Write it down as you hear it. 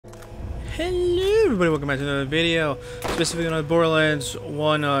Hello everybody, welcome back to another video, specifically on the Borderlands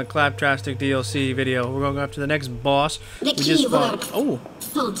 1 Claptrastic DLC video. We're going to go after the next boss. The key word. Oh!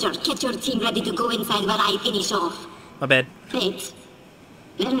 Soldier, get your team ready to go inside while I finish off. My bad. Wait.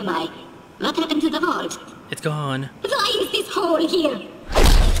 Where am I? What happened to the vault? It's gone. Why is this hole here?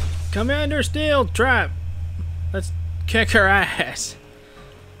 Commander Steele-Trap! Let's kick her ass.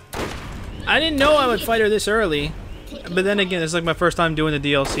 I didn't know I would fight her this early. But then again, it's like my first time doing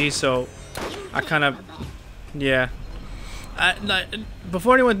the DLC, so I kind of, yeah.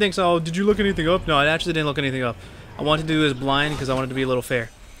 Before anyone thinks, oh, did you look anything up? No, I actually didn't look anything up. I wanted to do this blind because I wanted to be a little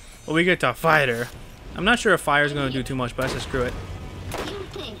fair. But we get to fight her. I'm not sure if fire's going to do too much, but I said screw it.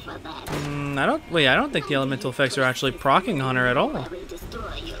 I don't think the elemental effects are actually proccing on her at all.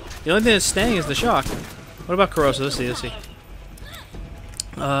 The only thing that's staying is the shock. What about corrosive? Let's see.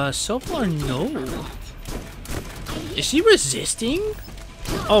 So far, no. Is she resisting?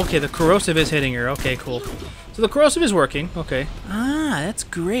 Oh, okay, the corrosive is hitting her. Okay, cool. So the corrosive is working. Okay. Ah, that's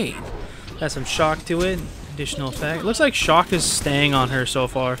great. Got some shock to it. Additional effect. Looks like shock is staying on her so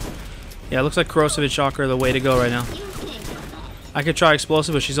far. Yeah, it looks like corrosive and shock are the way to go right now. I could try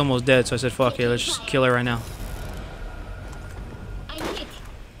explosive, but she's almost dead, so I said, fuck it, let's just kill her right now.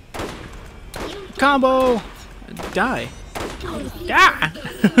 Combo! Die. Ah!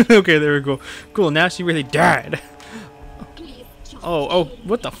 Okay, there we go. Cool, now she really died. Oh,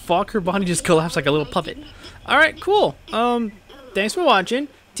 what the fuck? Her body just collapsed like a little puppet. Alright, cool. Thanks for watching.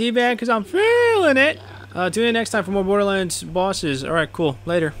 Teabag, because I'm feeling it. Tune in next time for more Borderlands bosses. Alright, cool.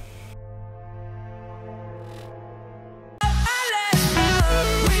 Later.